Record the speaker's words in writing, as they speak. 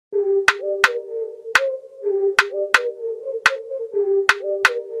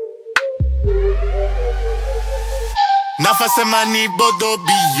نفس منی بدو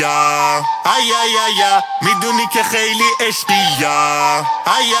بیا ای ای ای میدونی که خیلی عشقیا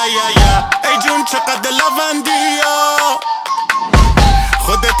ای ای ای ای جون چقدر لوندیا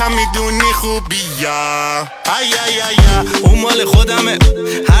خودت هم میدونی خوبیا ای ای ای اون مال خودمه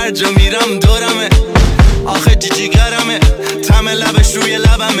هر جا میرم دورمه آخه جیگرمه طعم لبش روی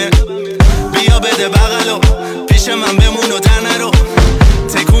لبمه بیا بده بغلو پیش من بمون و در نرو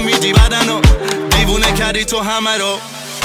تکون میدی بدنو دیوونه کردی تو همه رو